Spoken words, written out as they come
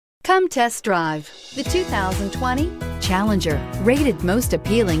Come test drive the 2020 Challenger. Rated most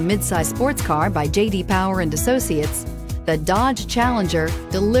appealing midsize sports car by J.D. Power and Associates, the Dodge Challenger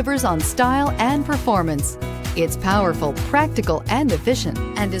delivers on style and performance. It's powerful, practical, and efficient,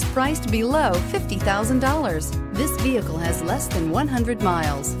 and is priced below $50,000. This vehicle has less than 100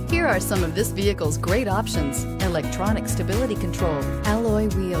 miles. Here are some of this vehicle's great options: electronic stability control, alloy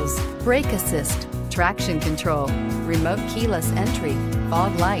wheels, brake assist, traction control, remote keyless entry,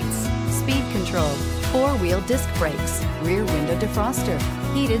 fog lights, speed control, four-wheel disc brakes, rear window defroster,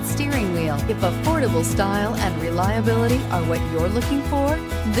 heated steering wheel. If affordable style and reliability are what you're looking for,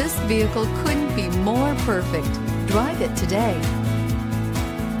 this vehicle couldn't be more perfect. Drive it today.